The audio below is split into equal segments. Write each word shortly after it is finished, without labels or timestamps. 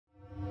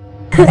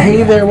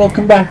Hey there,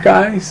 welcome back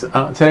guys.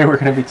 Today we're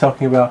going to be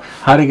talking about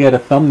how to get a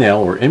thumbnail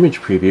or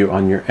image preview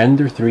on your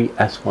Ender 3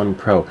 S1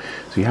 Pro.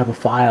 So you have a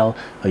file,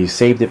 you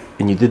saved it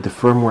and you did the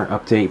firmware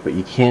update, but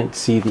you can't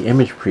see the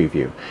image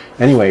preview.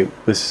 Anyway,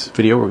 this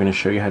video we're going to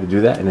show you how to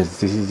do that, and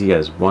it's as easy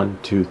as 1,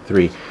 2,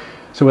 3.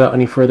 So without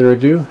any further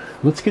ado,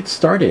 let's get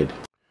started.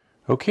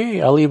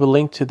 Okay, I'll leave a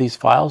link to these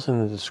files in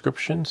the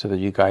description so that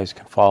you guys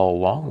can follow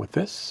along with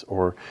this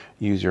or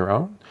use your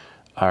own.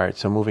 Alright,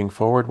 so moving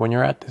forward, when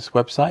you're at this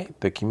website,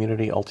 the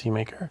Community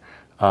Ultimaker,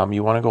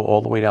 you want to go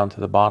all the way down to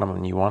the bottom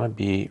and you want to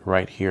be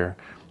right here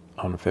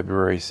on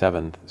February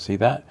 7th. See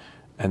that?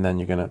 And then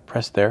you're going to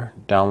press there,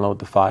 download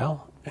the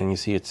file, and you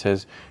see it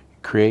says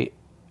create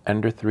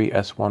Ender 3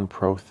 S1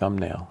 Pro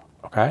thumbnail.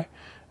 Okay?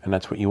 And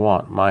that's what you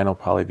want. Mine will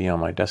probably be on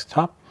my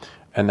desktop.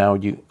 And now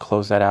you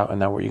close that out,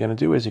 and now what you're going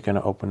to do is you're going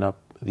to open up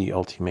the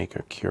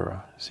Ultimaker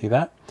Cura. See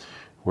that?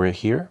 We're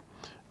here.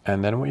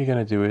 And then what you're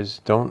going to do is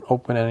don't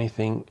open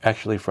anything.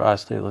 Actually, for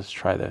us, let's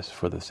try this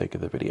for the sake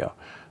of the video.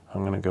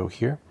 I'm going to go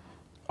here,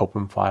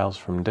 open files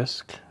from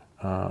disk.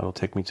 It'll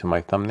take me to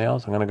my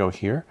thumbnails. I'm going to go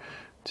here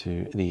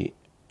to the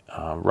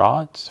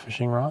rods,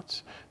 fishing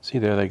rods. See,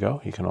 there they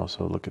go. You can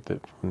also look at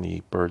it from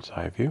the bird's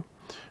eye view,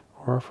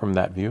 or from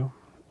that view,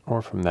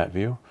 or from that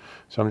view.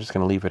 So I'm just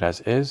going to leave it as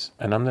is,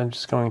 and I'm then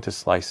just going to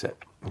slice it,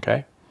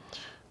 okay?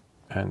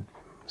 And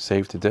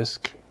save to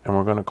disk, and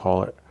we're going to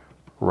call it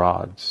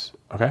rods,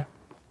 okay?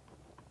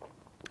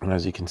 And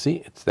as you can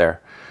see, it's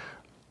there.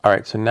 All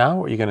right, so now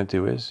what you're going to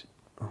do is,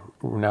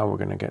 now we're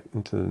going to get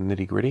into the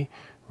nitty gritty.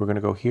 We're going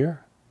to go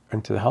here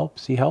into the help,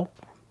 see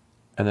help,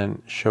 and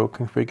then show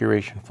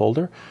configuration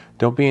folder.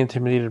 Don't be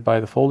intimidated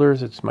by the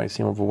folders. It might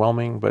seem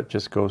overwhelming, but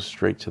just go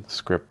straight to the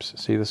scripts.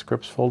 See the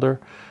scripts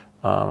folder?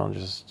 I'll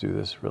just do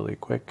this really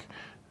quick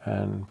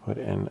and put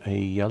in a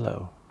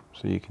yellow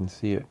so you can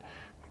see it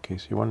in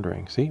case you're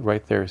wondering. See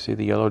right there, see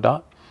the yellow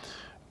dot?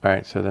 All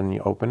right, so then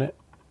you open it.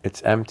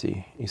 It's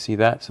empty. You see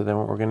that? So then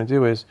what we're going to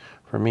do is,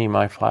 for me,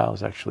 my file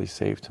is actually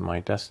saved to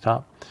my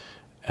desktop,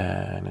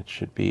 and it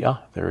should be,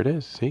 there it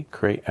is. See,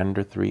 create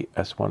Ender 3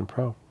 S1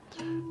 Pro.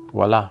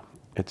 Voila,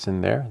 it's in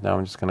there. Now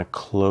I'm just going to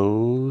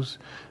close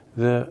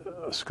the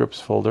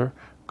scripts folder,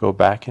 go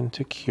back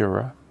into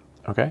Cura,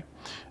 okay?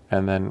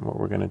 And then what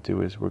we're going to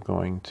do is we're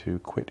going to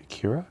quit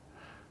Cura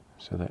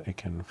so that it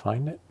can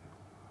find it.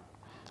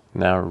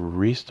 Now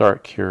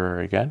restart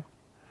Cura again,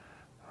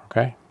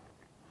 okay?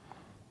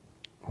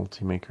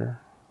 Ultimaker,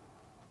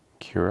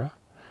 Cura.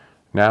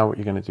 Now what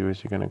you're going to do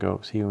is you're going to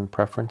go, see in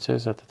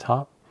preferences at the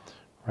top,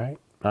 right?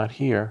 Not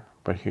here,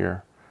 but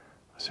here.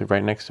 So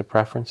right next to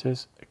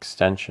preferences,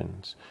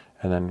 extensions,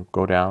 and then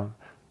go down,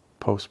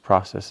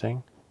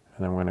 post-processing,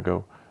 and then we're going to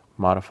go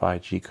modify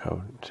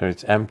G-code. So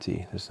it's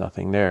empty, there's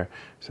nothing there.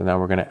 So now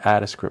we're going to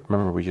add a script.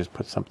 Remember, we just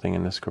put something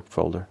in the script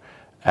folder.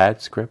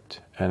 Add script,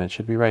 and it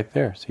should be right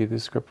there. See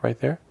this script right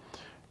there?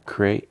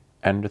 Create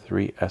Ender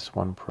 3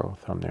 S1 Pro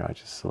thumbnail. I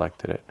just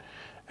selected it.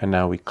 And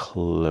now we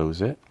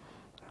close it,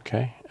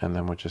 okay? And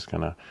then we're just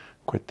gonna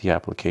quit the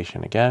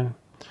application again.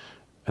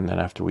 And then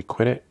after we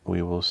quit it,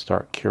 we will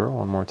start Cura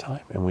one more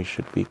time, and we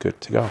should be good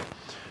to go.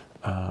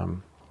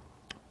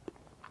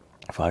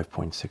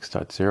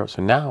 5.6.0.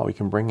 So now we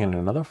can bring in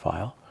another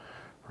file,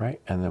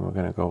 right? And then we're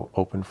gonna go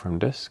open from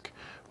disk.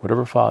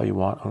 Whatever file you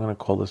want, I'm gonna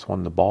call this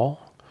one the ball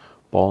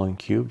and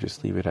cube,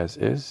 just leave it as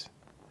is.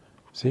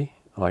 See,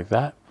 like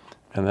that.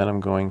 And then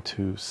I'm going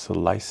to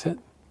slice it.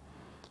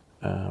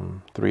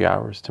 3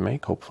 hours to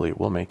make. Hopefully it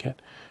will make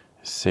it.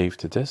 Save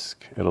to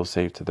disk. It'll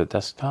save to the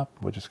desktop.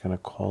 We're just going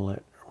to call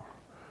it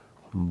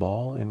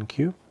ball and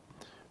cube.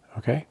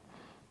 Okay.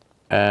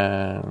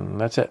 And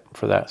that's it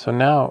for that. So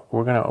now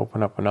we're going to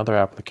open up another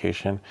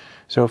application.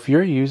 So if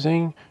you're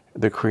using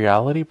the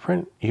creality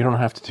print, you don't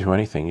have to do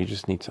anything. You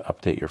just need to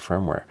update your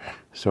firmware.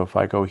 So if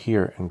I go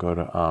here and go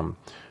to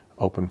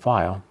open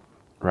file,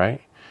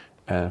 right?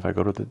 And if I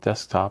go to the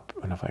desktop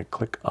and if I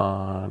click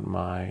on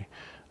my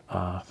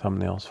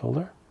thumbnails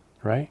folder,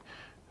 right?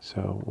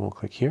 So we'll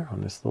click here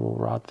on this little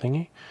rod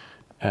thingy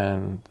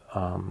and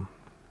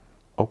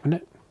open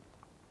it.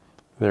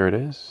 There it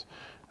is.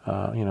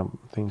 You know,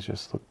 things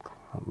just look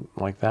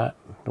like that,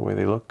 the way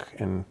they look.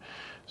 And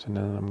so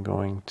then I'm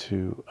going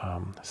to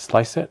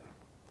slice it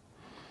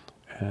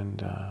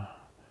and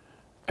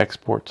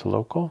export to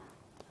local.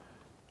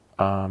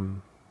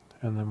 And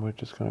then we're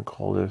just going to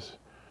call this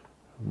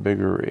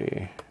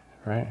biggery,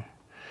 right?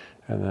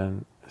 And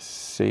then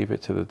save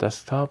it to the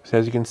desktop. So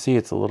as you can see,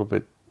 it's a little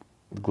bit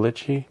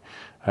glitchy.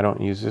 I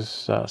don't use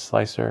this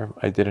slicer.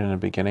 I did it in the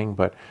beginning,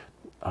 but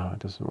it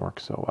doesn't work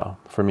so well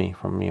for me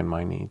and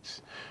my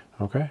needs.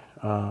 Okay,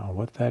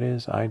 what that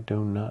is, I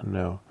do not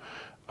know.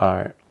 All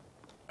right,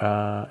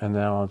 and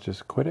now I'll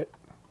just quit it.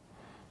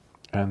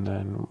 And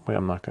then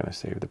I'm not going to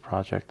save the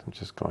project. I'm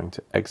just going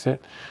to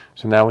exit.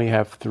 So now we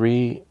have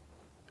 3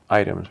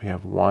 items. We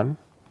have 1,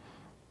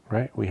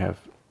 right? We have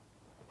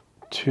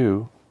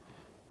 2,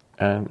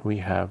 and we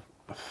have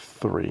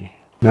 3.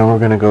 Now we're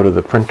going to go to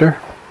the printer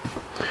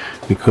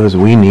because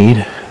we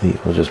need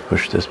we'll just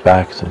push this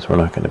back since we're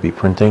not going to be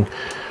printing.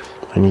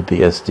 I need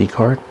the SD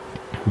card.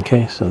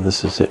 Okay, so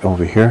this is it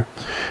over here.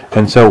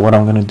 And so what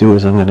I'm going to do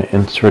is I'm going to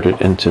insert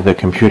it into the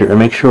computer and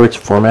make sure it's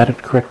formatted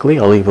correctly.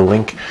 I'll leave a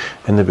link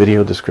in the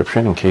video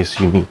description in case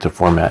you need to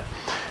format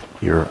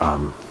your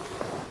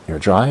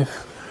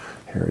drive.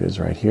 Here it is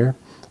right here.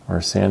 Our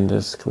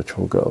SanDisk, which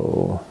will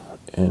go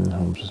in.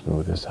 I'll just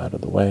move this out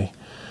of the way.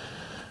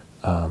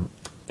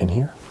 In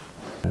here.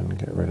 And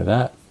get rid of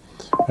that.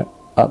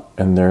 Up,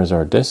 and there's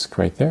our disk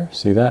right there.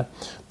 See that?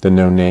 The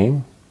no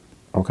name.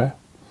 Okay.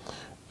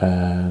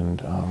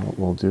 And what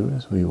we'll do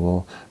is we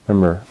will,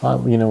 remember,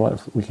 you know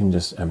what, we can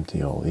just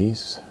empty all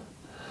these,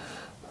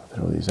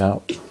 throw these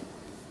out. You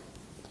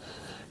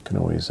can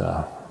always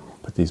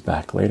put these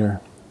back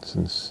later,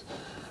 since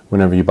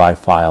whenever you buy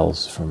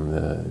files from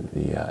the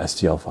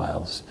STL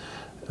files,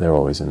 they're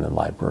always in the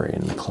library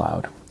in the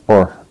cloud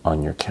or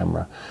on your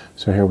camera.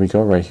 So here we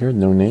go, right here,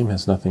 no name,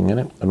 has nothing in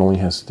it. It only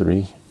has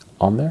 3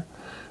 on there.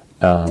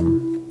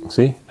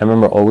 See, and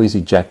remember, always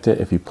eject it.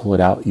 If you pull it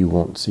out, you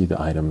won't see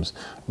the items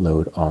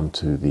load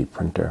onto the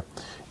printer.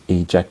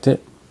 Eject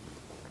it.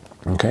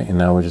 Okay, and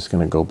now we're just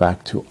going to go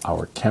back to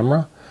our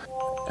camera,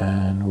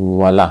 and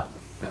voila.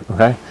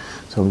 Okay,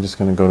 so I'm just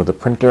going to go to the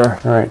printer.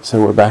 All right,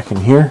 so we're back in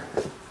here.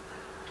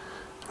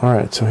 All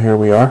right, so here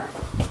we are,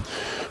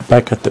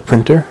 back at the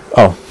printer.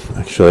 Oh,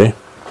 actually,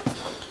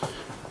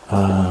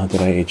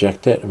 did I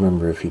eject it?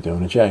 Remember, if you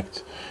don't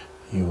eject,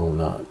 you will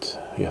not.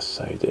 Yes,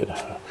 I did.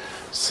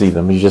 See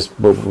them. You just,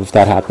 if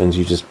that happens,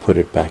 you just put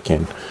it back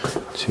in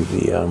to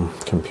the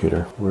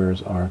computer.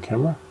 Where's our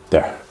camera?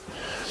 There.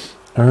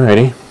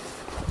 Alrighty.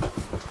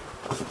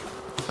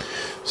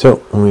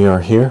 So we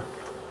are here.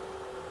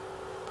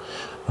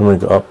 I'm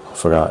going to go up. I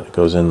forgot. It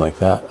goes in like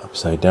that,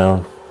 upside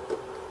down.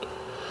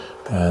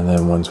 And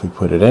then once we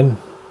put it in,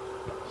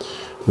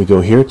 we go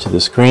here to the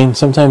screen.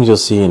 Sometimes you'll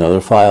see another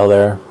file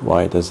there.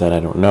 Why it does that, I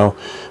don't know.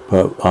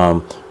 But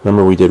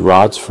remember, we did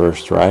rods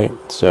first, right?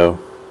 So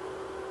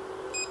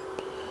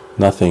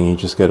nothing, you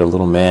just get a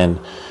little man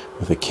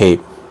with a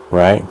cape,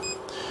 right?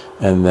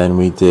 And then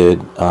we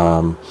did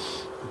ball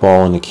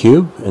and a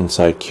cube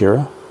inside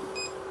Cura.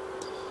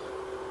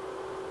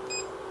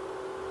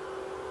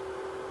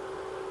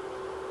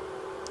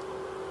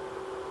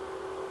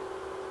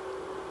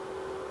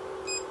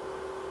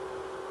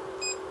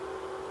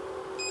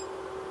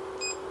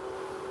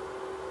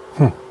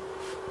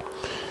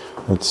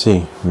 Let's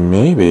see,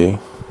 maybe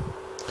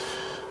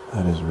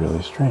that is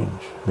really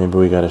strange. Maybe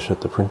we got to shut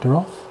the printer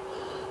off.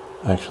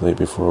 Actually,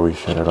 before we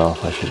shut it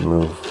off, I should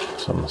move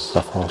some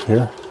stuff off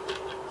here.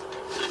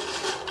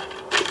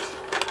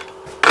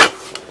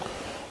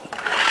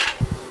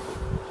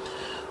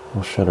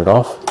 We'll shut it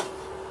off.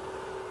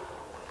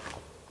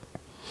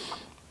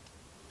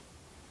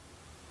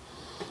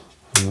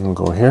 And we'll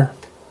go here.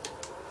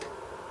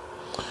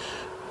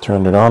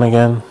 Turn it on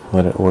again.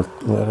 Let it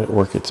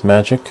work its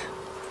magic.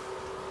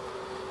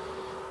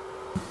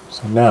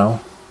 So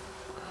now,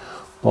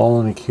 ball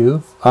and a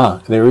cube.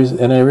 There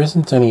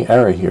isn't any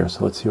error here.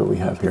 So let's see what we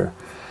have here.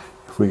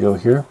 If we go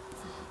here,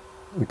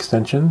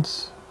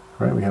 extensions,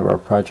 right? We have our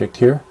project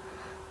here,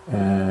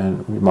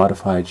 and we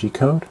modify G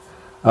code.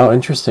 Oh,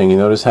 interesting. You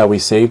notice how we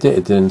saved it?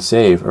 It didn't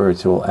save. All right,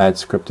 so we'll add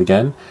script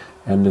again,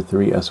 Ender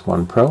 3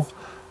 S1 Pro,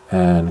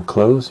 and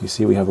close. You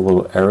see we have a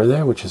little error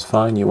there, which is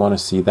fine. You want to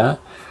see that,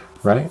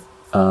 right?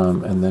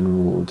 And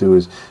then what we'll do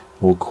is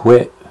we'll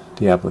quit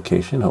the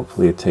application.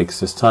 Hopefully it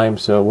takes this time,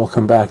 so we'll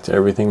come back to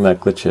everything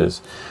that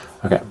glitches.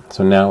 Okay,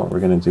 so now what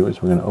we're going to do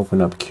is we're going to open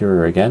up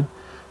Cura again.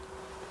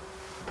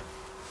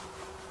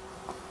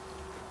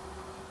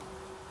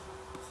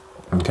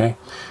 Okay,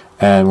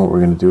 and what we're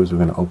going to do is we're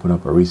going to open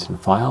up a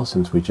recent file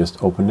since we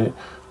just opened it,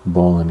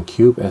 ball and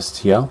cube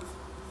STL.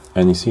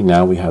 And you see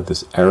now we have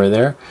this error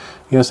there.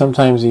 You know,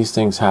 sometimes these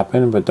things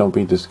happen, but don't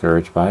be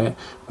discouraged by it.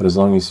 But as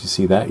long as you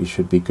see that, you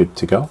should be good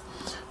to go.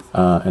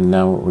 And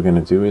now what we're going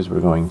to do is we're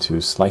going to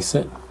slice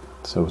it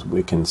so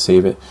we can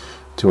save it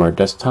to our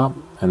desktop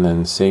and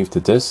then save the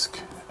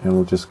disk, and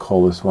we'll just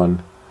call this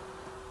one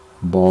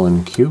ball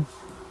and cube.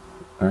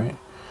 All right,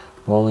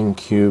 ball and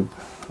cube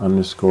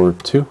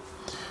 _2,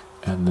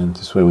 and then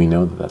this way we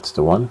know that that's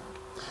the one.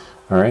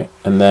 All right,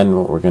 and then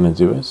what we're going to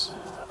do is,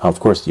 of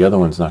course the other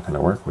one's not going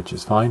to work, which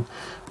is fine,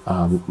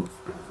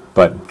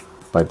 but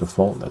by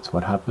default that's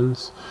what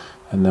happens.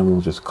 And then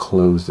we'll just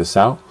close this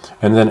out.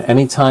 And then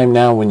anytime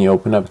now when you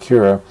open up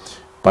Cura,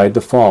 by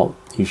default,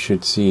 you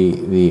should see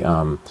the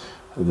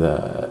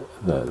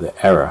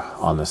error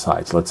on the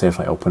side. So let's say if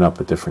I open up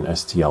a different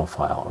STL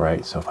file,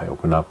 right? So if I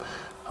open up,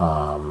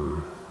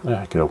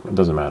 it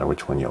doesn't matter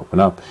which one you open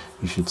up,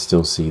 you should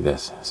still see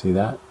this. See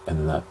that? And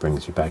then that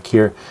brings you back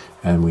here.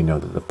 And we know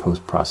that the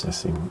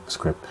post-processing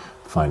script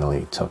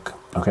finally took.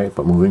 Okay,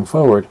 but moving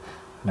forward,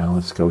 now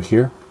let's go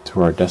here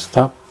to our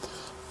desktop.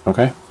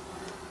 Okay.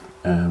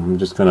 And I'm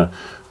just going to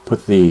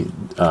put the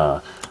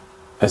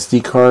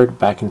SD card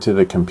back into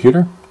the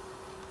computer.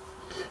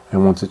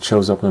 And once it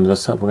shows up on the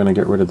desktop, we're going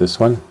to get rid of this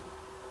one.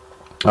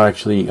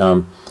 Actually,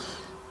 you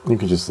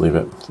can just leave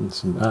it.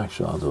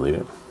 Actually, I'll delete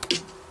it.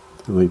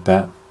 Delete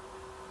that.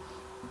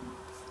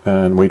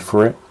 And wait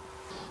for it.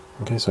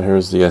 Okay, so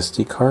here's the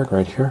SD card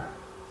right here.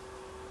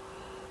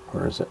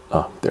 Where is it?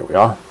 Oh, there we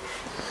are.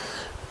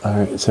 All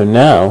right, so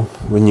now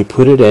when you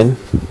put it in,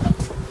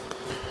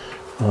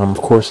 of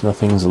course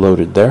nothing's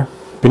loaded there.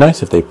 It'd be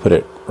nice if they put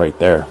it right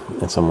there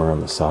and somewhere on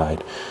the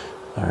side.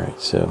 All right,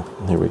 so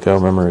here we go.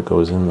 Remember, it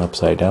goes in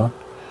upside down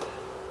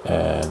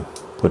and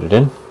put it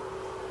in.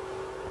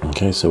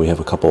 Okay, so we have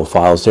a couple of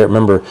files there.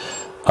 Remember,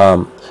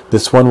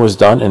 this one was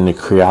done in the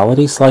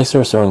creality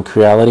slicer. So in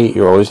creality,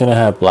 you're always going to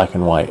have black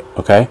and white.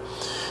 Okay,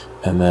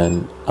 and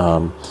then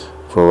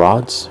for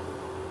rods,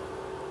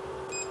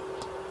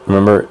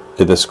 remember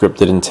the script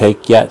didn't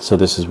take yet, so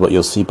this is what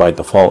you'll see by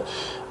default,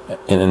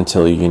 and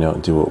until you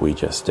do what we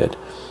just did.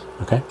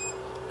 Okay,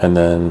 and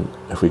then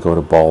if we go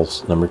to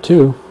balls number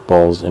 2,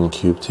 balls in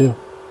cube 2,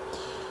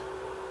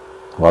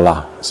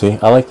 voila. See,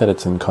 I like that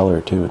it's in color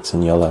too. It's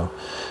in yellow.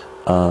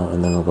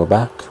 And then we'll go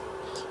back,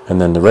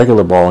 and then the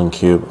regular ball in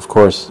cube. Of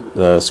course,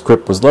 the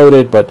script was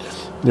loaded, but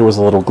there was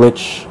a little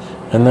glitch,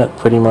 and that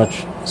pretty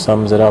much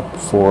sums it up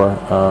for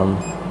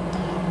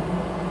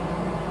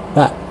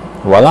that.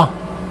 Voila.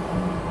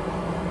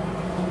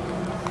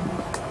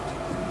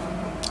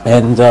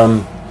 And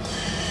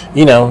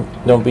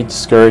don't be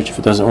discouraged if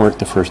it doesn't work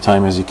the first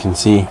time. As you can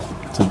see,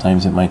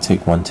 sometimes it might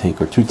take 1 take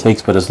or 2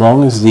 takes, but as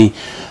long as the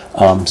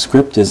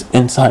script is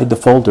inside the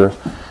folder,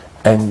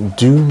 and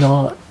do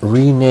not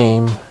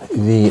rename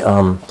the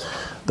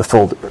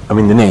folder. I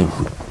mean the name.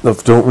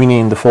 Don't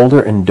rename the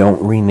folder, and don't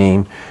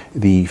rename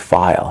the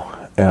file.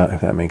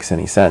 If that makes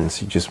any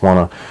sense, you just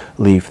want to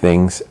leave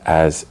things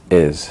as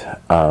is.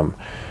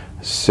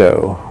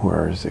 So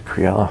where is the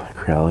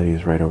creality?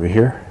 Is right over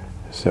here.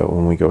 So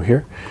when we go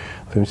here,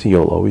 let me see.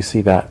 You'll always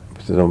see that.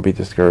 So don't be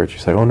discouraged. You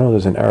say, "Oh no,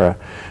 there's an error."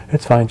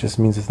 It's fine. It just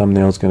means the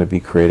thumbnail is going to be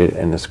created,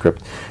 and the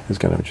script is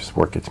going to just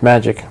work its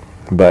magic.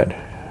 But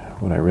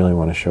what I really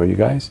want to show you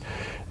guys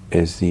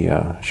is the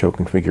show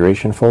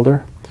configuration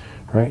folder,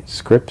 right?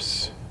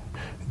 Scripts.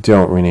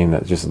 Don't rename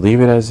that. Just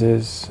leave it as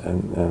is,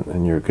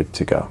 and you're good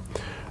to go.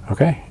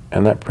 Okay,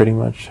 and that pretty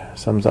much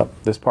sums up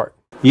this part.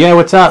 Yeah,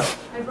 what's up?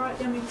 I brought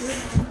yummy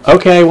food.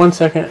 Okay, 1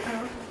 second.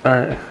 Oh. All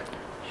right.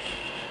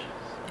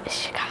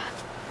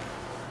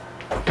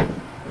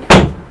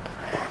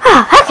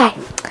 Oh, okay.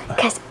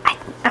 Because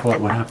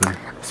What happened?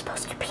 I'm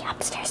supposed to be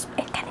upstairs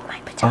and getting my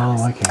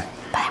pajamas. Oh, okay.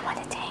 But I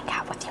wanted to hang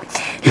out with you.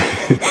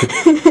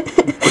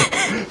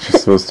 She's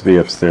supposed to be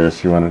upstairs.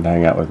 She wanted to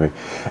hang out with me.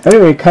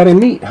 Anyway, kind of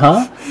neat,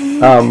 huh?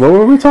 What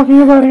were we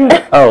talking about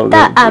again? Oh, the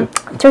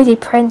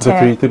 3D printer.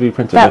 The 3D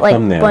printer. That, the like,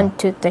 thumbnail. 1,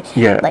 2, 3.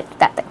 Yeah. Like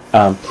that thing.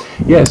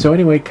 Yeah. So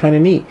anyway, kind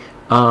of neat.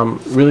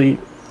 Really.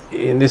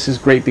 And this is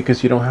great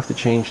because you don't have to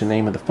change the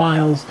name of the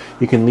files.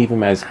 You can leave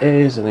them as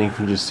is, and then you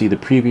can just see the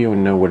preview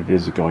and know what it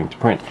is you're going to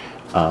print.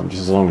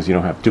 Just as long as you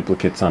don't have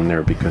duplicates on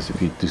there, because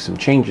if you do some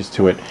changes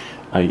to it,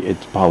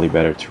 it's probably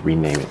better to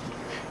rename it.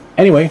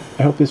 Anyway,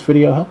 I hope this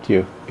video helped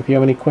you. If you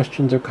have any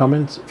questions or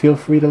comments, feel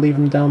free to leave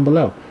them down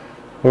below,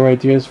 or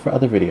ideas for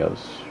other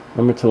videos.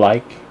 Remember to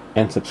like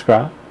and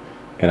subscribe,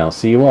 and I'll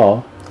see you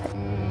all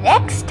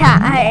next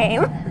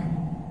time.